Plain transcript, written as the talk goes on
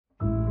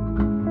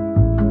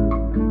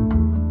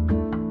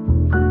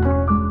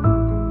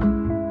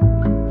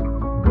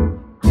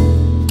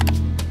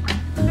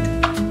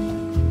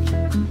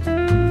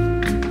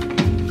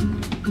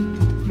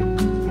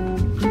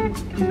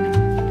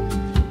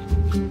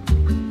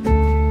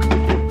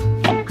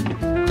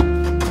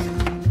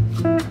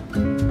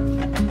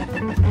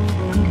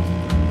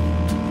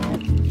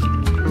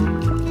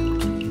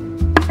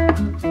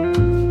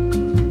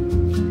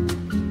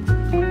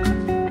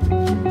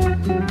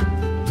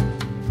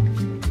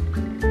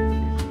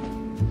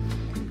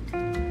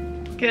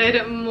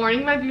Good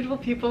morning, my beautiful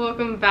people.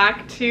 Welcome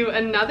back to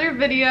another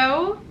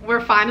video.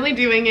 We're finally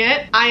doing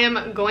it. I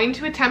am going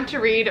to attempt to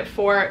read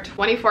for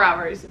 24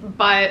 hours,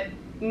 but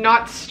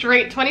not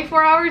straight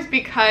 24 hours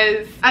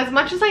because as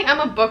much as I am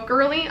a book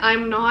girly,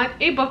 I'm not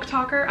a book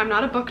talker, I'm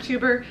not a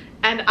booktuber,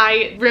 and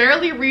I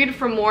rarely read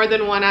for more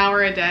than 1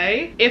 hour a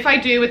day. If I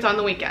do, it's on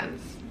the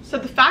weekends. So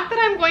the fact that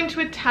I'm going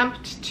to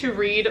attempt to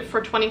read for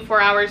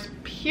 24 hours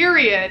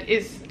period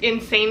is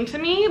insane to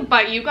me,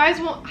 but you guys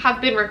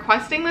have been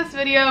requesting this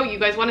video, you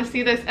guys want to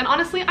see this, and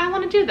honestly, I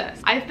want to do this.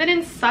 I've been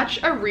in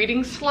such a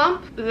reading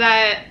slump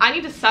that I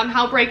need to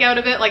somehow break out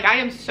of it. Like, I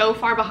am so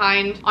far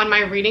behind on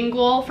my reading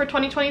goal for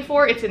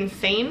 2024, it's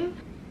insane.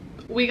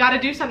 We got to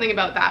do something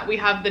about that. We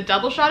have the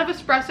double shot of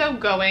espresso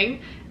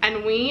going,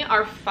 and we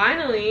are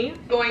finally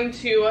going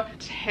to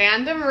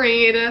tandem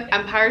read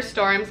Empire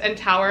Storms and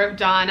Tower of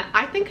Dawn.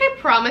 I think I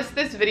promised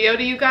this video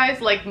to you guys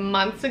like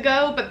months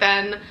ago, but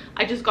then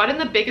I just got in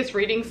the biggest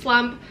reading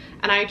slump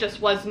and I just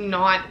was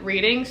not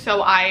reading,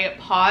 so I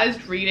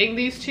paused reading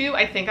these two.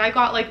 I think I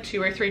got like 2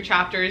 or 3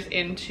 chapters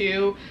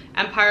into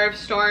Empire of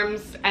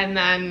Storms and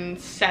then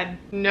said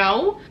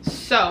no.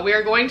 So we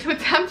are going to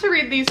attempt to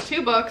read these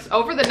 2 books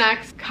over the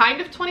next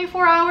kind of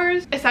 24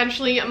 hours.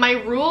 Essentially, my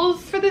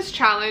rules for this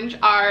challenge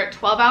are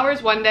 12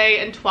 hours one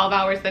day and 12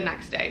 hours the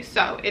next day.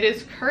 So it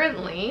is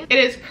currently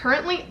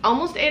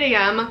almost 8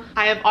 a.m.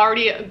 I have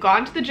already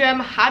gone to the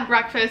gym, had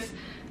breakfast,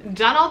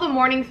 done all the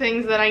morning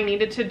things that I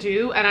needed to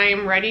do, and I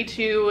am ready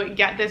to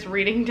get this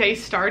reading day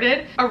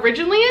started.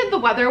 Originally, the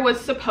weather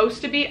was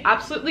supposed to be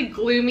absolutely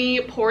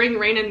gloomy, pouring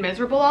rain, and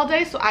miserable all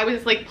day, so I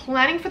was like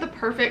planning for the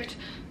perfect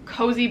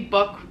cozy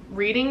book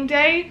reading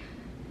day.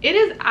 It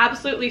is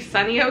absolutely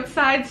sunny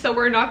outside, so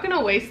we're not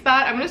gonna waste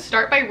that. I'm gonna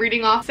start by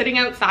reading off sitting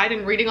outside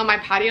and reading on my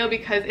patio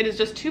because it is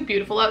just too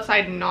beautiful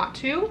outside not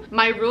to.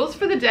 My rules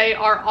for the day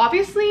are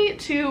obviously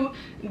to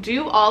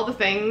do all the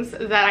things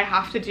that I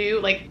have to do,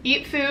 like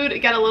eat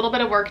food, get a little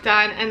bit of work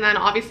done, and then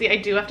obviously I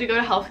do have to go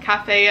to Health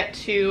Cafe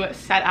to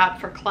set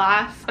up for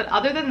class. But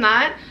other than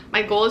that,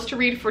 my goal is to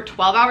read for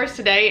 12 hours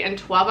today and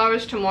 12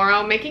 hours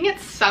tomorrow, making it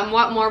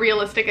somewhat more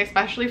realistic,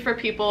 especially for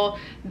people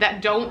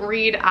that don't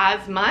read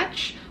as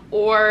much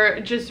or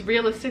just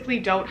realistically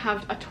don't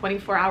have a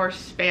 24-hour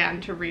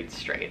span to read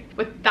straight.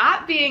 With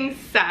that being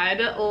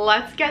said,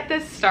 let's get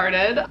this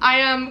started. I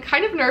am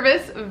kind of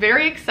nervous,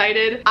 very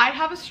excited. I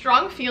have a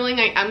strong feeling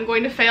I am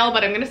going to fail,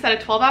 but I'm gonna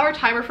set a 12-hour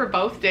timer for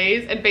both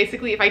days, and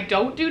basically if I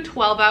don't do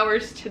 12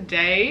 hours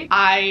today,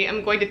 I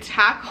am going to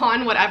tack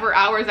on whatever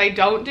hours I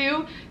don't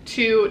do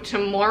to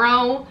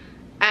tomorrow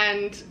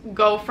and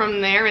go from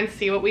there and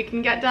see what we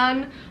can get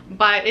done.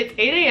 But it's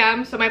 8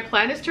 a.m. so my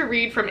plan is to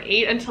read from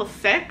 8 until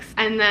 6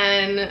 and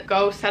then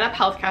go set up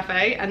Health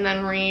Cafe and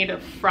then read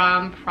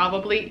from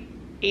probably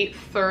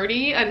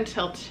 8:30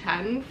 until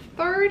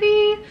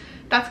 10:30.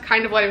 That's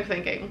kind of what I'm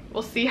thinking.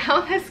 We'll see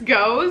how this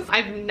goes.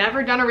 I've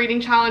never done a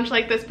reading challenge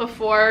like this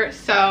before,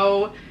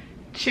 so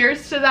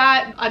cheers to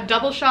that. A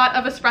double shot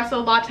of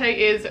espresso latte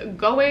is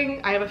going.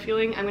 I have a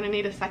feeling I'm gonna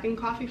need a second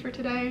coffee for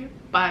today,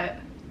 but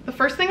the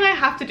first thing I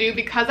have to do,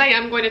 because I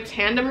am going to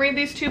tandem read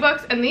these 2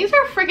 books, and these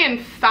are friggin'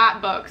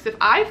 fat books. If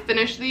I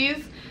finish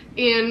these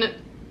in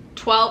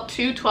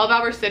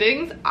 12-hour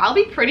sittings, I'll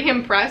be pretty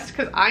impressed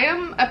because I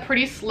am a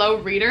pretty slow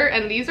reader,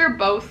 and these are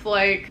both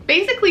like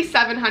basically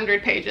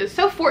 700 pages,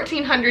 so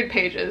 1,400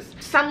 pages.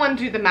 Someone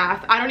do the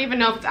math. I don't even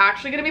know if it's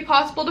actually gonna be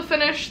possible to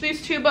finish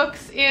these 2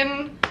 books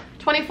in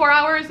 24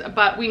 hours,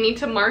 but we need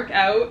to mark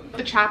out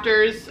the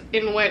chapters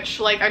in which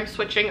like I'm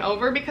switching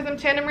over because I'm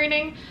tandem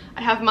reading.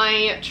 I have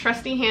my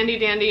trusty handy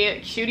dandy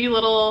cutie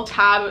little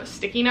tab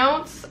sticky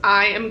notes.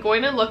 I am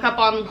going to look up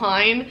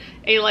online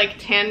a like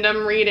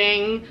tandem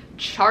reading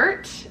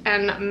chart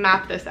and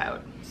map this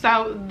out.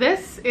 So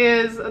this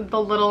is the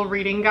little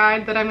reading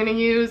guide that I'm going to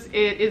use.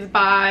 It is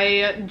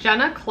by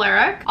Jenna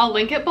Cleric. I'll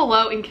link it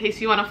below in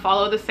case you want to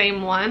follow the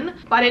same one.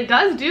 But it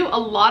does do a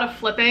lot of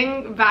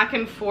flipping back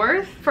and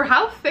forth. For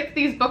how thick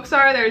these books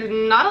are, there's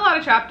not a lot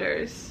of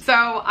chapters. So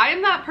I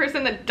am that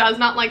person that does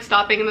not like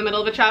stopping in the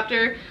middle of a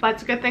chapter, but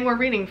it's a good thing we're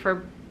reading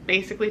for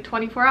basically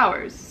 24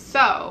 hours.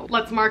 So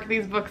let's mark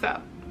these books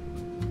up.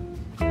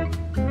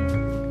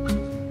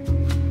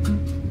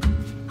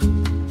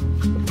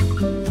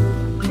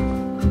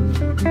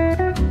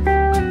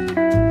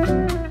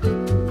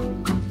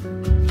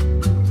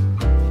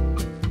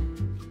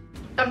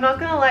 I'm not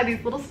gonna lie,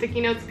 these little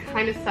sticky notes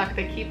kind of suck.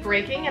 They keep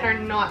breaking and are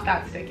not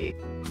that sticky.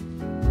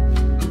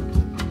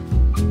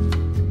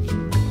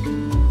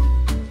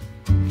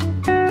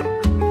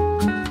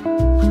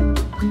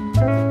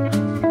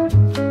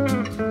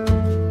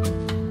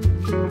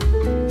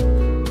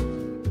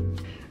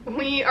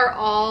 We are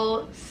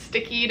all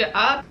stickied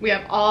up. We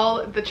have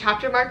all the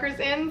chapter markers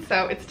in,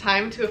 so it's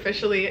time to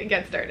officially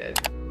get started.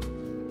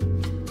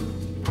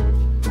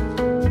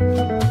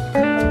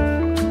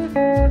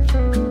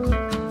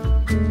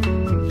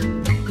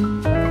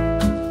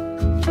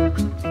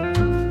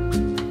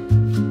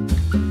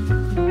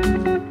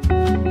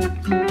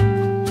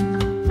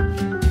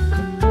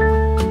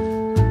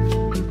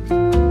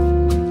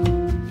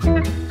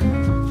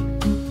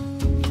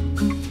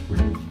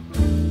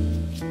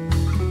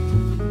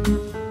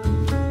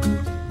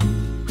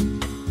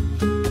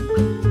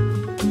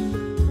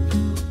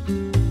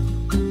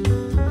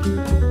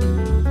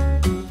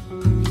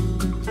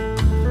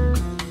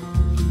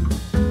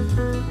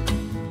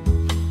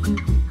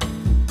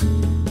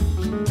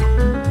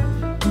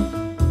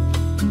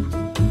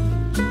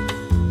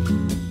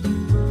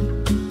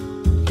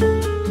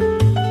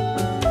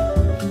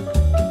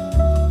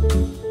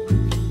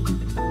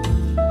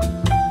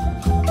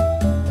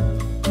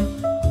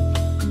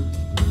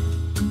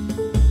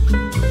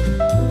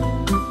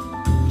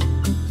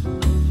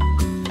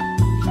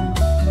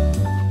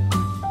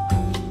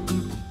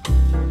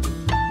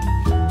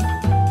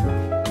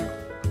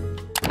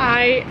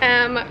 I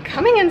am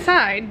coming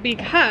inside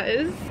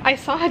because I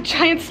saw a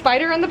giant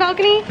spider on the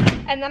balcony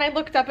and then I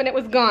looked up and it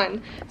was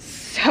gone.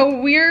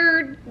 So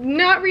we're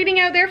not reading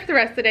out there for the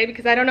rest of the day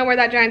because I don't know where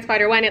that giant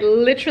spider went. It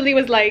literally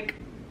was like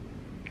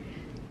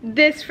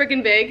this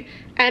freaking big.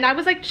 And I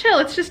was like, chill,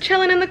 it's just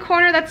chilling in the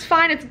corner, that's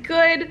fine, it's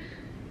good.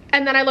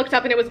 And then I looked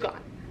up and it was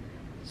gone.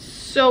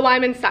 So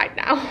I'm inside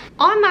now.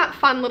 On that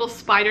fun little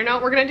spider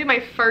note, we're gonna do my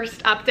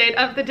first update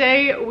of the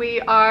day. We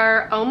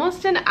are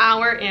almost an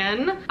hour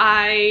in.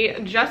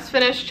 I just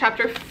finished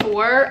chapter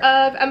 4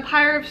 of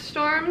Empire of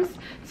Storms.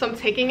 So I'm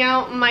taking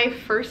out my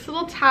first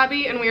little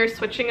tabby and we are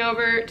switching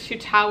over to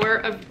Tower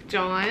of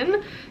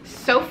Dawn.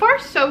 So far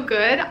so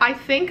good. I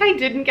think I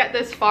didn't get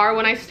this far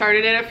when I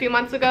started it a few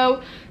months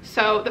ago.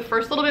 So the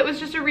first little bit was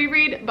just a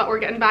reread, but we're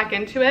getting back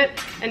into it.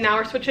 And now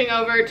we're switching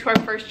over to our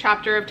first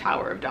chapter of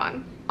Tower of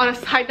Dawn. On a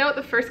side note,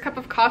 the first cup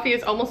of coffee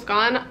is almost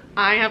gone.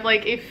 I have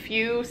like a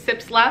few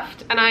sips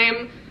left and I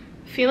am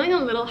feeling a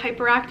little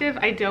hyperactive.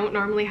 I don't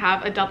normally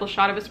have a double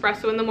shot of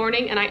espresso in the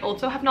morning, and I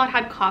also have not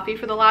had coffee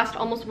for the last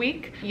almost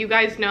week. You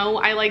guys know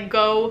I like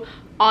go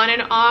on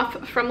and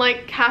off from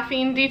like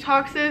caffeine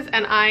detoxes,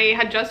 and I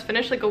had just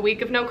finished like a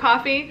week of no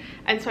coffee,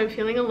 and so I'm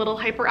feeling a little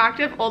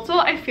hyperactive. Also,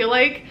 I feel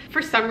like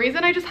for some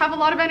reason I just have a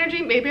lot of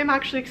energy. Maybe I'm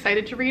actually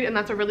excited to read and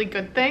that's a really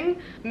good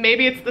thing.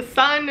 Maybe it's the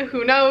sun,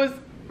 who knows?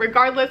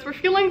 Regardless, we're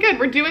feeling good.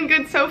 We're doing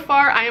good so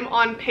far. I am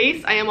on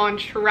pace. I am on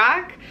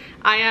track.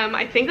 I am,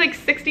 I think, like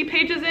 60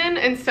 pages in,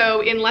 and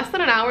so in less than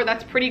an hour,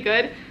 that's pretty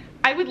good.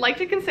 I would like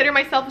to consider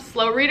myself a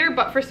slow reader,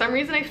 but for some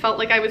reason I felt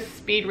like I was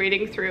speed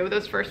reading through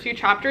those first few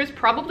chapters,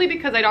 probably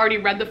because I'd already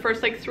read the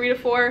first like 3 to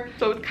 4,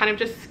 so it was kind of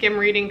just skim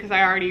reading because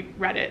I already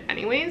read it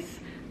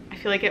anyways. I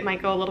feel like it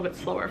might go a little bit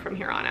slower from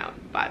here on out,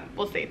 but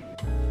we'll see.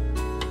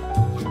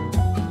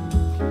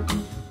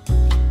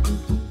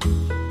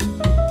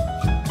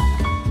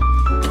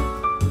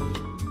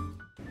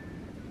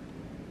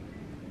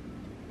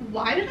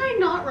 Why did I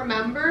not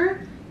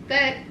remember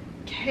that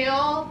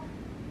Kale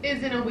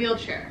is in a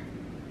wheelchair?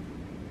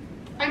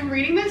 I'm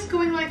reading this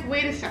going like,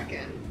 wait a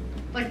second.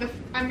 Like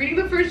I'm reading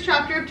the first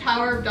chapter of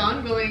Tower of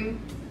Dawn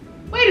going,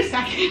 wait a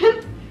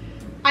second.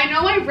 I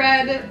know I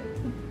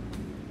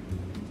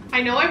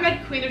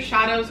read Queen of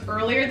Shadows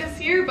earlier this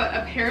year, but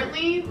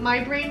apparently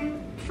my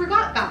brain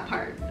forgot that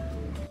part.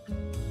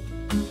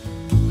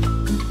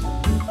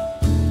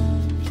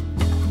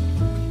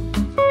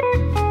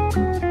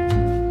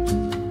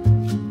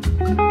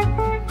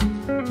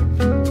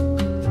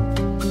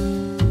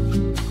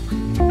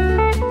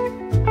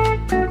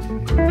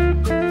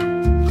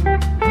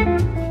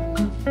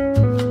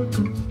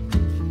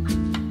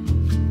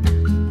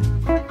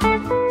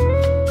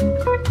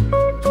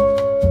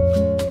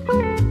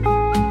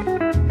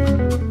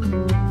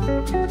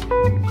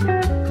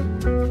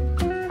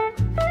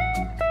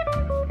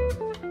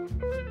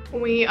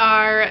 We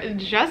are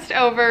just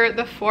over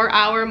the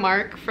 4-hour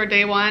mark for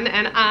day 1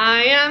 and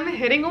I am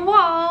hitting a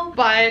wall,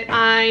 but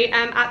I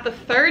am at the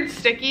 3rd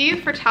sticky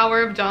for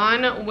Tower of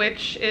Dawn,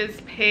 which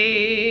is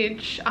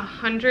page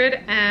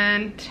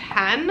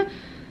 110.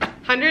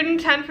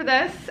 110 for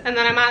this, and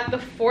then I'm at the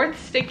 4th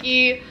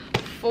sticky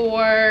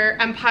for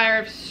Empire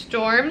of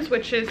Storms,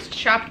 which is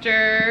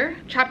chapter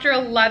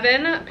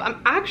 11.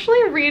 I'm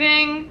actually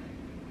reading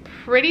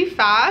pretty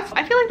fast.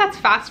 I feel like that's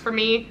fast for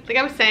me. Like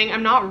I was saying,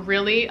 I'm not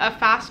really a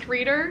fast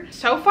reader.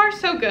 So far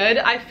so good.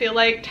 I feel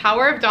like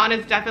Tower of Dawn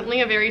is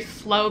definitely a very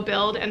slow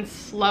build and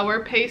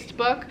slower paced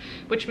book,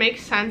 which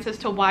makes sense as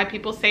to why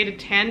people say to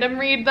tandem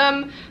read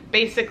them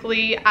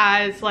basically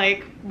as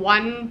like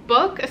one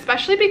book,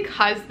 especially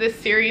because this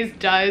series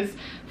does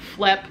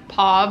flip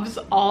POVs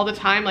all the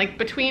time. Like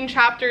between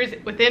chapters,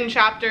 within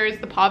chapters,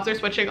 the POVs are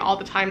switching all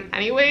the time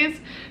anyways.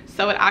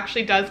 So it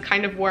actually does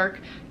kind of work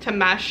to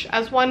mesh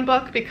as one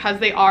book because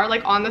they are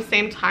like on the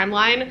same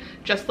timeline,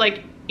 just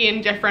like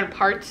in different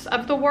parts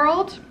of the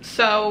world.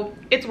 So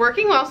it's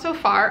working well so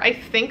far. I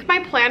think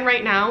my plan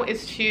right now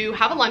is to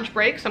have a lunch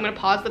break, so I'm gonna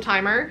pause the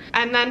timer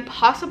and then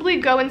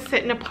possibly go and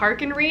sit in a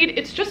park and read.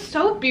 It's just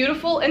so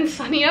beautiful and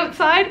sunny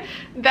outside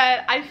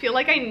that I feel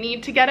like I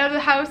need to get out of the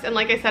house, and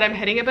like I said, I'm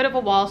hitting a bit of a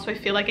wall, so I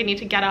feel like I need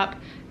to get up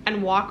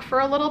and walk for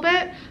a little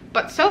bit.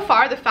 But so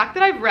far, the fact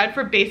that I've read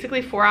for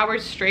basically 4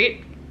 hours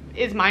straight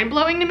is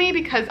mind-blowing to me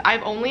because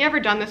I've only ever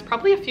done this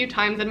probably a few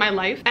times in my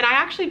life, and I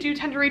actually do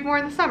tend to read more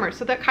in the summer,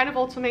 so that kind of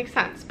also makes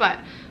sense. But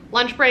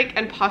lunch break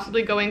and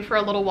possibly going for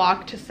a little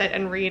walk to sit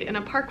and read in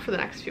a park for the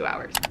next few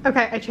hours.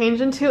 Okay, I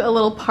changed into a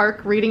little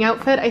park reading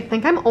outfit. I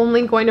think I'm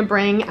only going to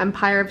bring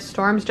Empire of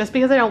Storms just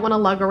because I don't want to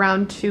lug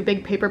around 2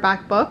 big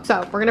paperback books.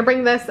 So we're gonna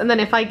bring this, and then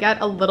if I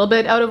get a little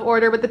bit out of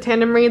order with the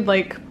tandem read,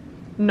 like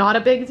not a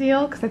big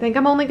deal, because I think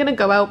I'm only gonna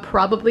go out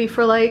probably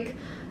for like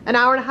an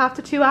hour and a half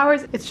to 2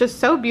 hours. It's just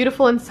so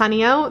beautiful and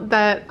sunny out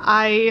that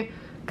I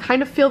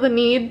kind of feel the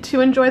need to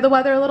enjoy the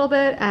weather a little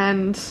bit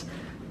and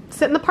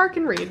sit in the park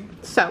and read.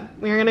 So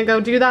we're gonna go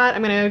do that.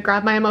 I'm gonna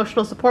grab my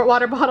emotional support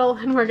water bottle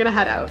and we're gonna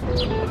head out.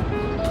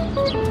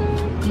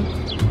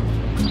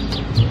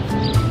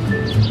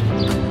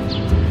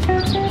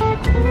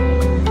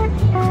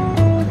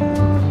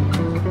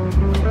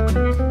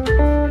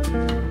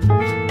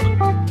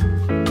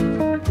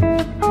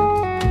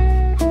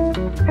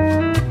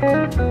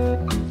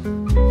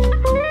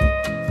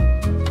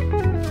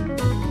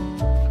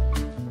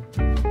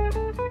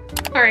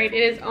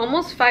 is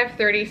almost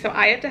 5:30, so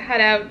I have to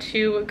head out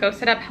to go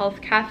set up Health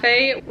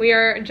Cafe. We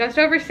are just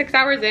over 6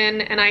 hours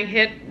in, and I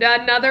hit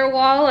another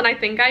wall, and I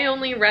think I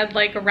only read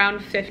like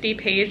around 50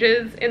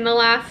 pages in the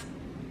last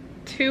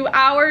 2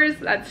 hours.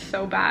 That's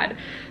so bad.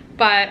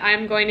 But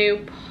I'm going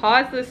to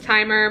pause this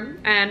timer,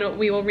 and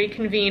we will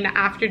reconvene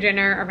after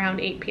dinner around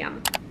 8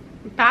 p.m.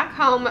 Back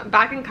home,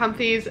 back in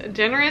comfies,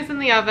 dinner is in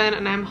the oven,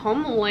 and I'm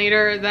home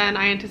later than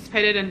I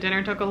anticipated, and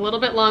dinner took a little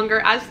bit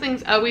longer, as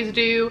things always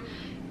do.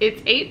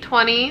 It's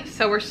 8:20,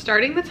 so we're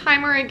starting the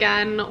timer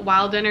again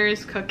while dinner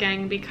is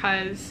cooking,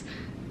 because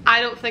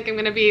I don't think I'm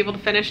gonna be able to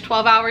finish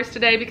 12 hours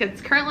today, because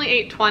it's currently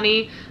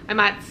 8:20, I'm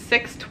at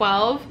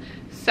 6:12,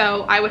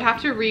 so I would have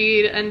to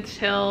read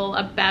until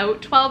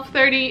about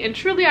 12:30, and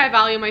truly I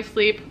value my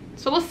sleep.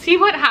 So we'll see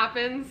what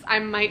happens. I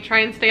might try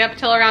and stay up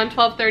till around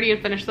 12:30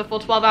 and finish the full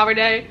 12-hour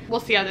day. We'll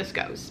see how this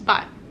goes,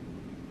 but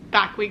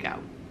back we go.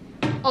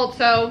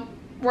 Also,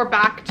 we're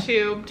back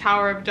to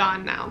Tower of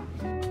Dawn now.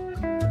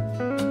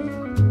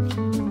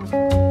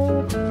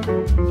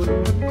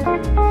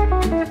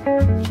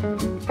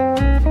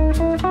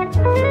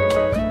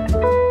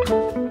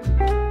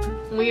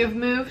 We have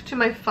moved to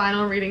my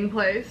final reading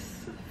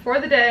place for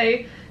the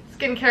day.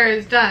 Skincare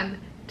is done.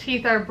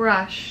 Teeth are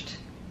brushed.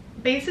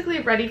 Basically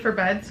ready for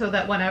bed so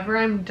that whenever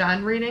I'm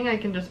done reading I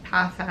can just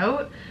pass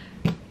out.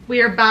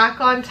 We are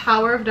back on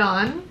Tower of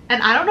Dawn,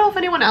 and I don't know if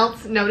anyone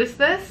else noticed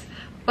this,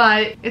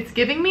 but it's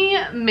giving me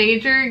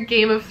major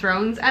Game of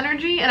Thrones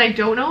energy, and I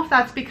don't know if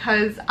that's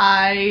because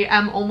I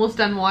am almost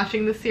done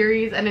watching the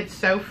series and it's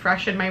so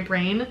fresh in my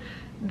brain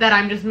that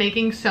I'm just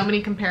making so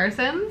many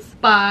comparisons.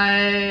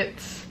 But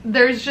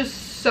there's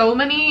just so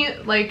many,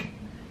 like,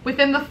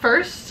 within the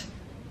first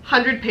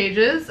 100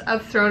 pages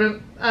of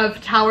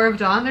Tower of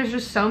Dawn, there's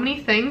just so many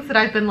things that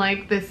I've been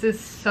like, this is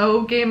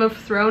so Game of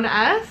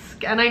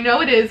Thrones-esque. And I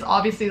know it is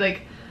obviously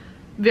like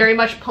very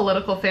much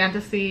political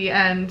fantasy,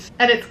 and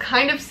it's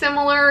kind of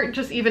similar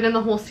just even in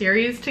the whole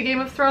series to Game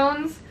of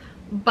Thrones,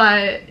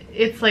 but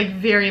it's like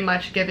very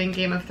much giving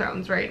Game of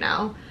Thrones right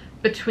now.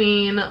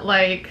 Between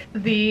like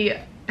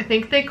I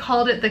think they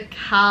called it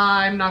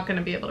I'm not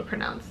gonna be able to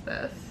pronounce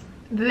this.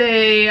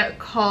 They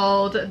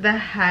called the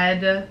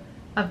head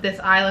of this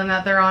island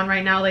that they're on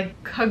right now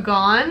like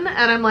Kagon,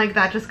 and I'm like,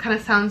 that just kind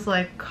of sounds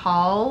like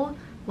Khal,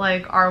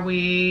 like, are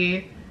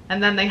we?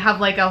 And then they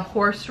have like a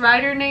horse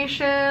rider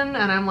nation,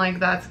 and I'm like,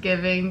 that's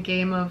giving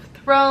Game of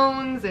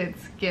Thrones.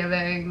 It's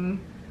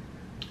giving,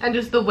 and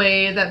just the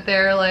way that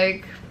they're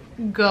like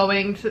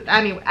going to,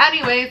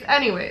 anyways,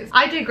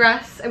 I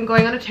digress. I'm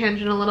going on a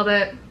tangent a little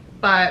bit,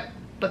 but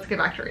let's get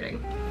back to reading.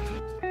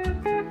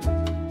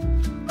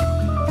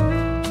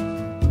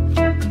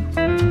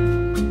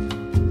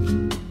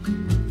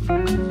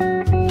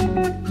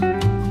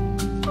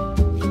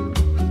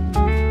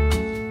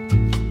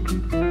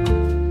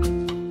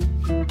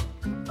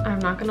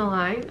 Not gonna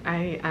lie,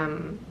 I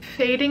am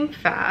fading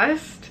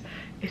fast.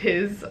 It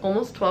is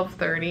almost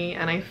 12:30,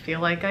 and I feel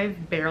like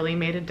I've barely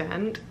made a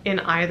dent in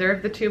either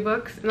of the two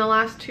books in the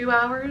last 2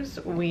 hours.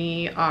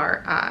 We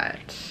are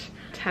at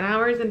 10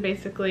 hours and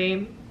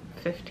basically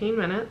 15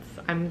 minutes.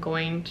 I'm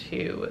going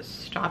to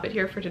stop it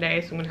here for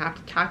today, so I'm gonna have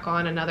to tack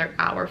on another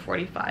hour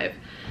 45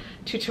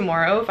 to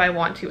tomorrow if I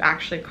want to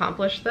actually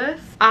accomplish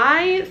this.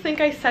 I think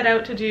I set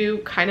out to do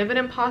kind of an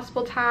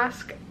impossible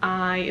task.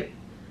 I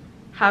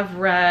have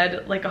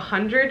read like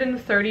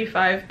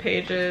 135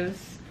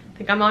 pages. I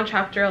think I'm on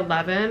chapter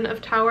 11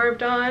 of Tower of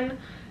Dawn,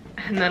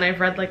 and then I've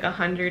read like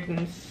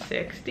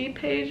 160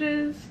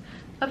 pages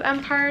of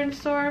Empire and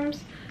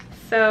Storms.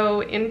 So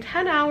in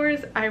 10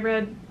 hours I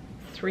read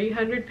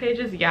 300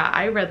 pages. Yeah,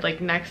 I read like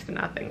next to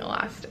nothing the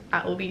last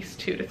at least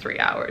 2 to 3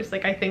 hours.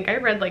 Like I think I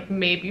read like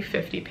maybe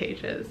 50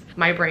 pages.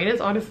 My brain is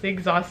honestly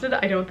exhausted.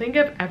 I don't think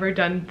I've ever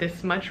done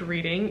this much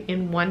reading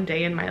in one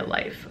day in my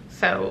life.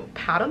 So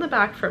pat on the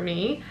back for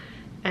me.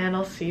 And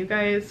I'll see you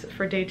guys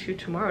for day 2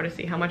 tomorrow to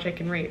see how much I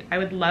can read. I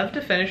would love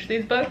to finish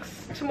these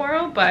books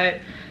tomorrow, but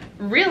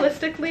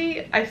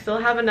realistically, I still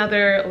have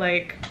another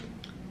like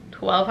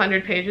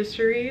 1,200 pages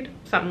to read,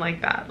 something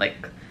like that.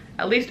 Like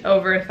at least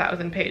over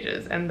 1,000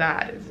 pages, and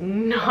that is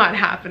not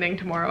happening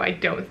tomorrow, I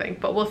don't think,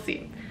 but we'll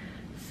see.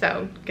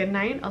 So good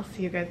night, I'll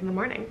see you guys in the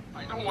morning.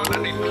 I don't want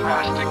any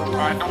plastic,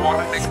 I don't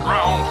want any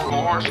ground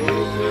floors, and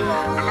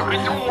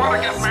I don't want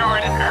to get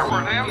married in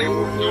Aberdeen.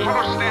 You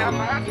understand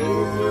that?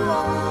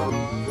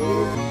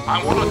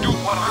 I want to do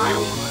what I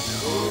want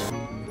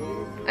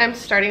to do. I'm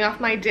starting off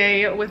my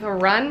day with a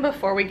run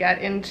before we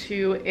get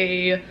into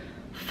a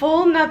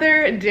full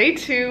another day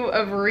 2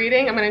 of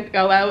reading. I'm gonna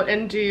go out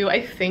and do,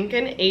 I think,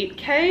 an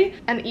 8K,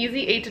 an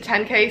easy 8 to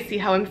 10K, see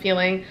how I'm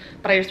feeling,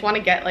 but I just want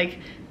to get like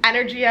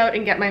energy out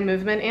and get my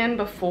movement in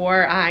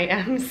before I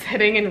am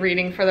sitting and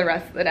reading for the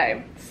rest of the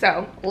day.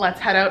 So let's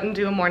head out and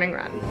do a morning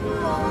run.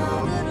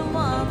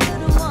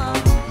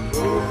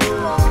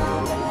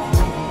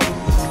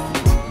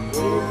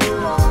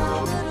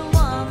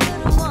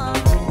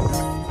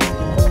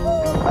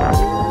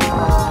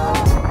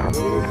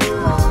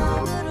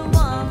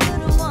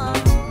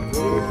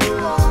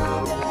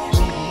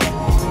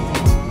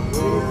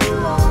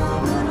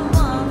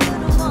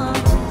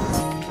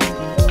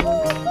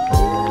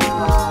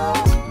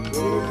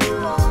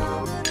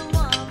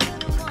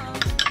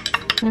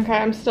 Okay,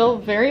 I'm still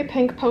very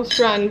pink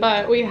post-run,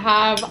 but we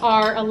have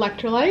our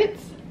electrolytes.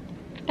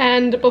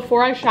 And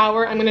before I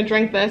shower, I'm gonna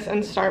drink this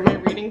and start my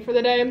reading for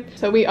the day.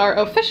 So we are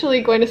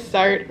officially going to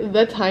start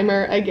the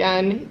timer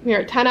again. We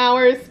are at 10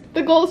 hours.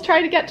 The goal is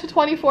try to get to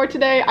 24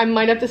 today. I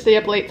might have to stay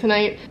up late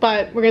tonight,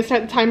 but we're gonna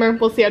start the timer.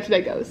 We'll see how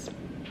today goes.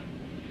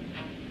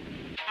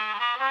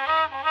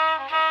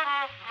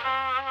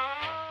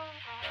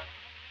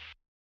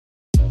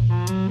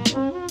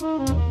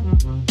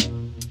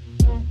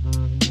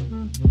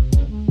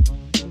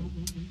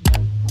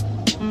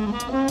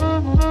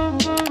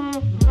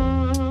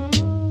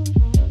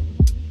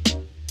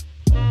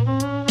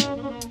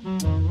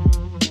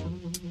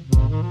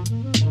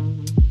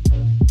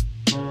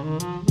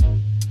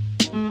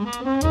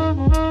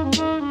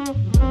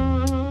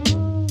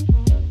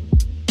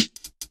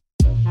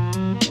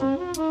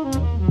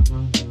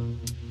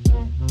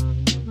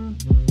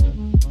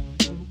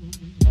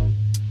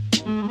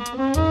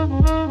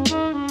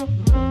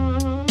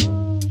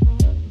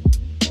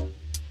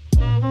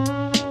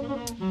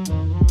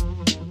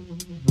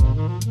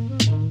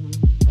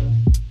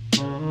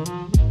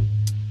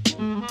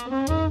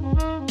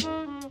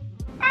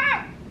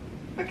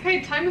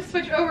 Okay, time to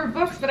switch over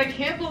books, but I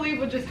can't believe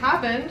what just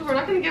happened. We're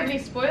not going to give any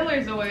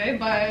spoilers away,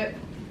 but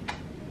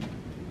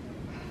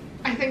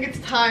I think it's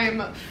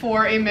time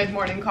for a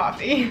mid-morning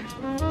coffee.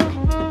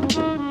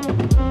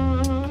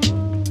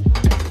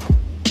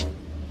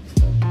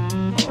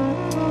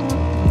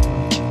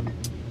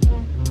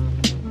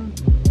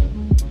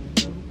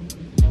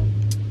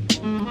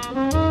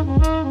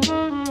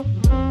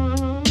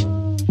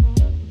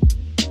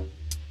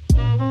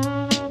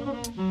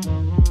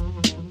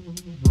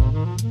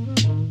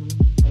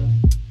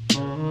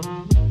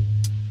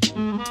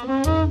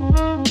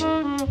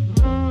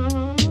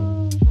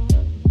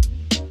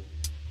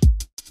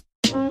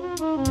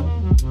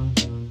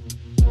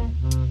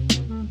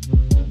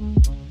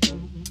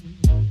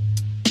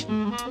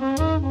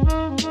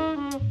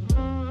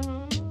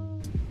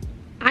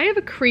 I have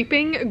a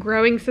creeping,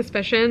 growing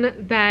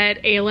suspicion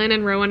that Aylin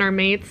and Rowan are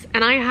mates,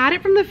 and I had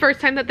it from the first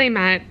time that they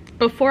met,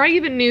 before I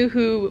even knew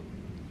who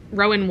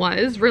Rowan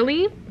was,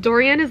 really.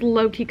 Dorian is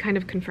low-key kind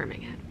of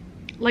confirming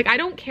it. Like, I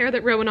don't care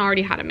that Rowan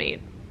already had a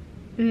mate.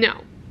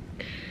 No.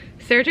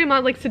 Sarah J.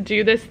 Maas likes to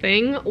do this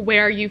thing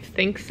where you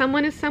think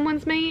someone is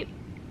someone's mate,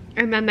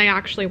 and then they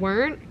actually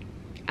weren't,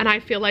 and I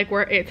feel like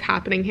it's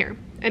happening here.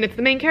 And it's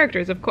the main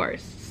characters, of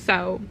course,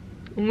 so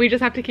we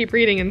just have to keep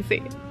reading and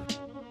see.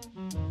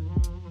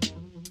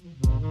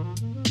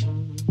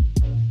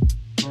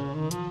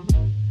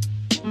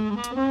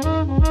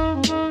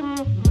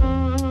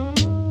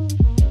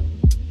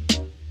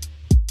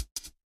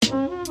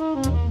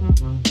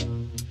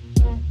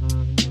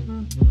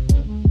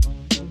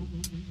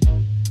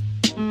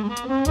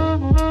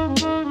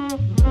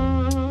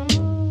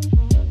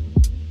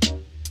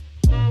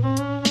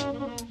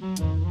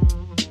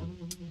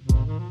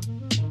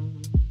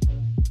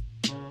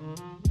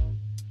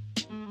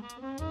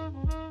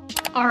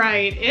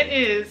 Alright, it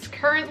is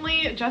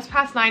currently just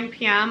past 9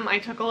 p.m. I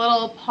took a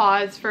little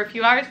pause for a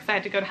few hours because I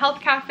had to go to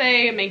Health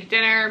Cafe, make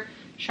dinner,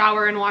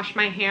 shower, and wash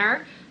my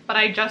hair. But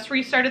I just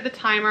restarted the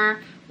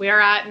timer. We are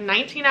at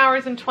 19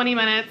 hours and 20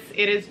 minutes.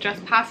 It is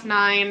just past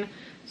 9.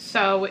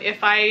 So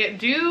if I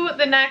do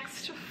the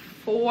next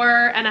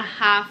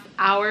 4.5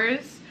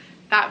 hours,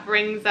 that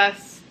brings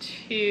us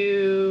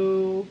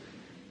to,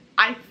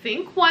 I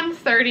think,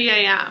 1:30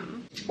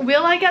 a.m.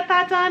 Will I get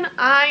that done?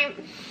 I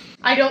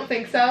don't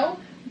think so.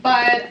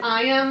 But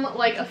I am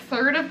like a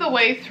third of the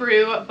way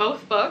through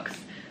both books.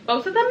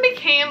 Both of them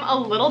became a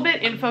little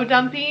bit info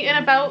dumpy in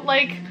about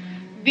like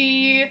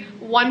the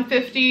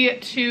 150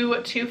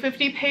 to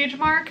 250 page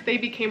mark. They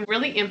became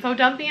really info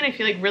dumpy and I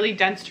feel like really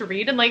dense to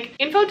read, and like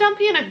info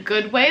dumpy in a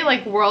good way,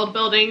 like world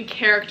building,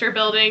 character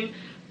building,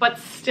 but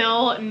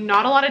still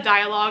not a lot of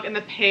dialogue, and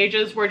the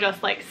pages were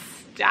just like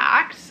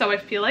stacked. So I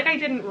feel like I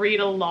didn't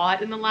read a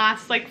lot in the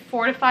last like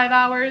 4 to 5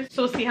 hours.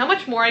 So we'll see how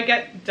much more I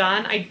get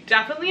done. I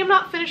definitely am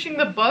not finishing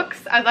the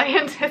books as I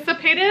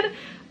anticipated.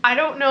 I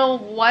don't know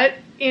what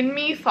in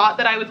me thought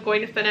that I was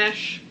going to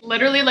finish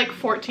literally like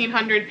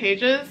 1,400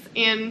 pages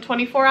in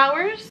 24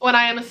 hours when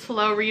I am a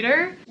slow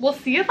reader. We'll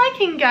see if I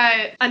can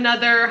get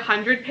another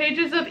 100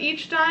 pages of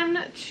each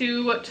done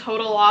to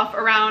total off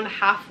around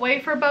halfway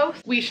for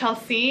both. We shall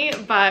see,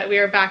 but we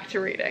are back to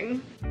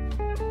reading.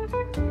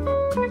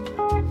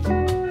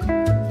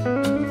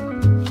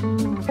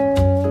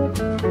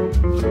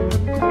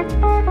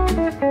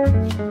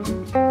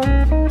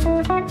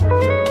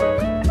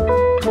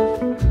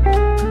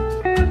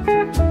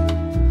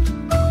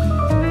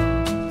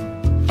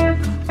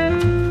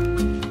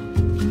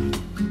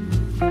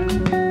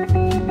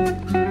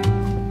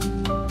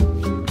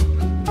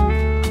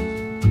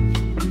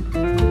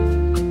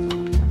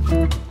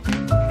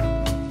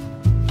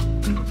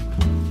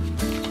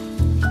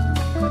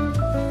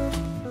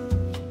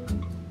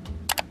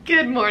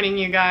 Good morning,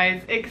 you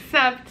guys,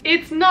 except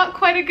it's not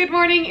quite a good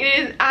morning. It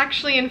is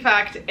actually, in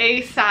fact,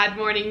 a sad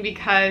morning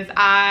because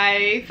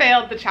I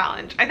failed the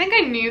challenge. I think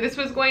I knew this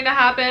was going to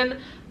happen,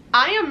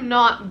 I am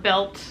not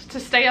built to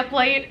stay up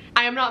late.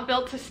 I am not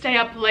built to stay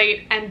up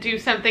late and do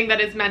something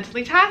that is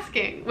mentally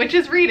tasking, which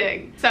is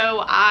reading.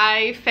 So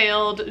I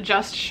failed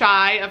just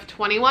shy of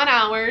 21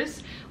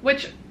 hours,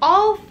 which,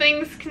 all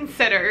things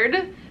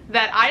considered,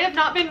 that I have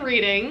not been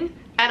reading,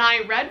 and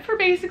I read for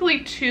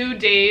basically 2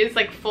 days,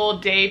 like full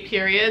day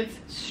periods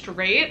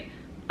straight.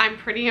 I'm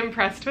pretty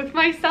impressed with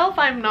myself,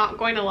 I'm not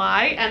going to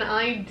lie, and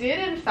I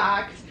did in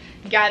fact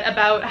get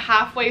about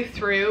halfway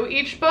through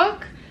each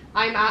book.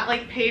 I'm at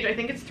like page, I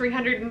think it's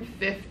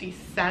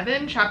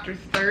 357, chapter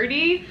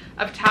 30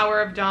 of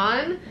Tower of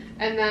Dawn,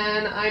 and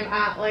then I'm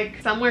at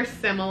like somewhere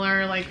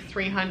similar, like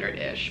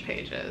 300-ish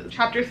pages.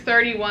 Chapter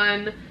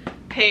 31,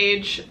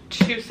 page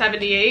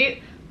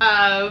 278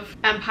 of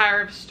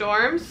Empire of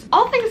Storms.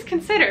 All things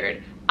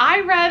considered, I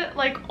read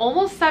like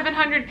almost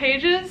 700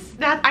 pages.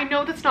 That, I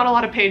know that's not a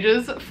lot of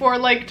pages for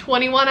like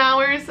 21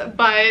 hours,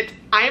 but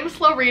I am a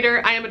slow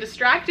reader, I am a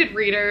distracted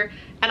reader,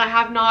 and I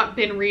have not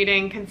been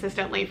reading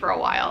consistently for a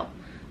while.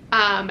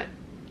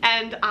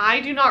 And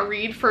I do not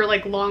read for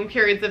like long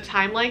periods of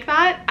time like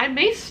that. I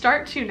may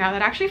start to now.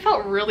 That actually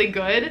felt really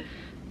good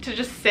to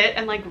just sit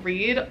and like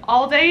read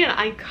all day, and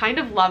I kind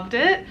of loved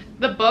it.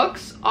 The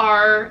books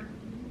are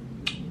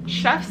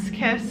chef's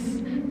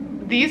kiss.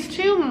 These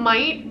two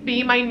might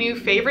be my new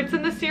favorites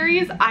in the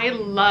series. I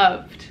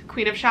loved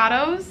Queen of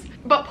Shadows,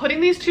 but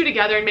putting these two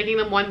together and making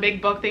them one big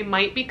book, they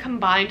might be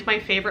combined my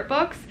favorite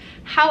books.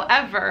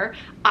 However,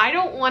 I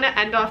don't want to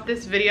end off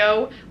this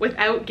video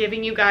without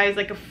giving you guys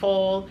like a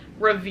full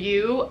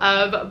review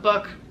of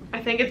book,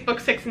 I think it's book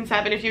 6 and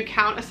 7 if you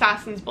count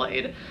Assassin's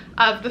Blade,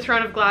 of the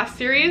Throne of Glass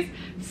series.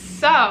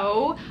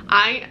 So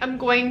I am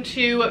going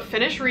to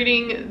finish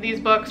reading these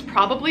books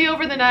probably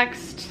over the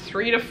next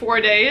 3 to 4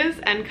 days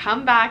and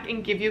come back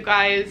and give you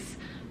guys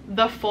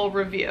the full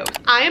review.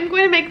 I am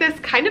going to make this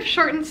kind of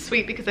short and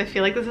sweet because I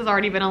feel like this has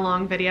already been a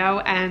long video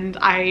and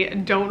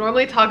I don't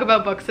normally talk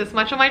about books this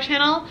much on my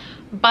channel,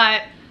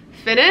 but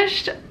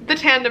finished the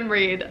tandem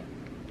read.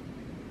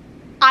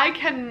 I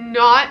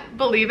cannot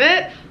believe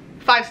it.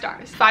 5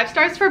 stars. 5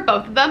 stars for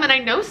both of them, and I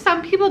know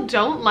some people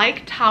don't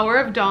like Tower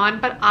of Dawn,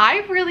 but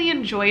I really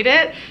enjoyed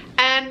it,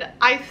 and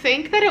I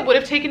think that it would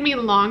have taken me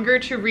longer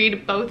to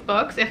read both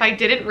books if I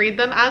didn't read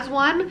them as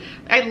one.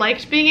 I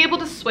liked being able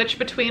to switch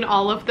between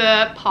all of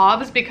the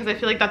POVs because I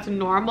feel like that's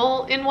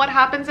normal in what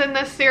happens in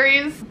this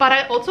series, but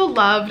I also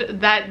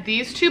loved that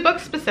these two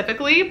books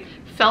specifically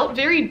felt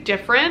very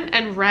different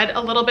and read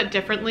a little bit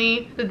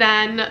differently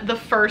than the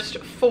first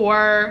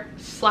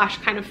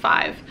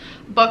 4/5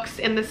 books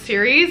in the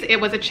series.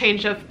 It was a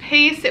change of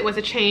pace, it was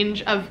a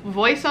change of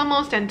voice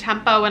almost, and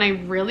tempo, and I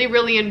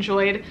really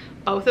enjoyed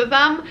both of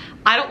them.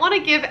 I don't want to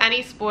give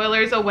any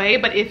spoilers away,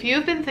 but if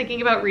you've been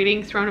thinking about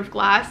reading Throne of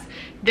Glass,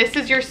 this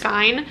is your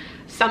sign.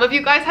 Some of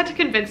you guys had to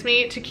convince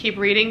me to keep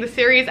reading the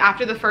series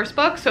after the first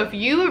book, so if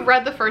you have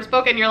read the first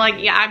book and you're like,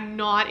 yeah, I'm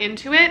not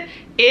into it,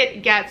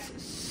 it gets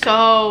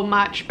so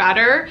much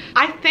better.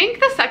 I think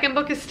the second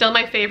book is still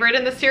my favorite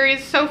in the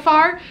series so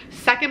far.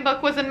 Second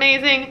book was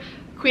amazing.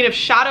 Queen of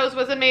Shadows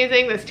was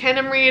amazing. This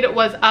tandem read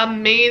was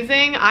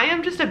amazing. I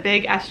am just a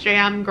big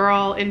SJM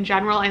girl in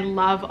general. I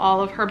love all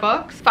of her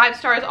books. 5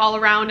 stars all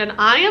around, and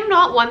I am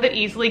not one that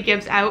easily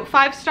gives out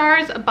 5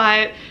 stars,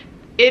 but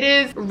it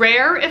is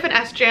rare if an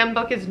SJM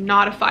book is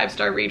not a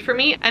 5-star read for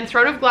me, and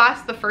Throne of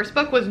Glass, the first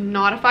book, was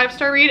not a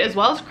 5-star read, as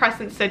well as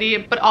Crescent City,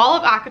 but all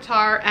of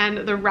ACOTAR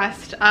and the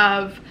rest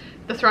of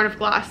the Throne of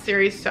Glass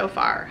series so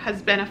far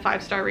has been a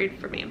 5-star read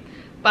for me.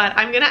 But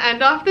I'm gonna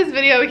end off this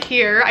video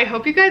here. I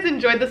hope you guys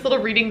enjoyed this little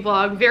reading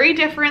vlog. Very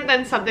different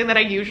than something that I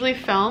usually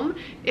film.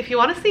 If you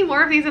want to see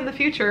more of these in the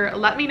future,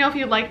 let me know if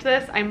you liked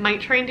this. I might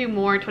try and do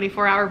more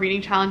 24-hour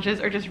reading challenges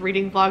or just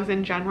reading vlogs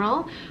in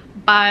general.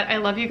 But I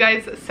love you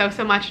guys so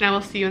much, and I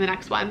will see you in the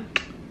next one.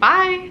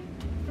 Bye!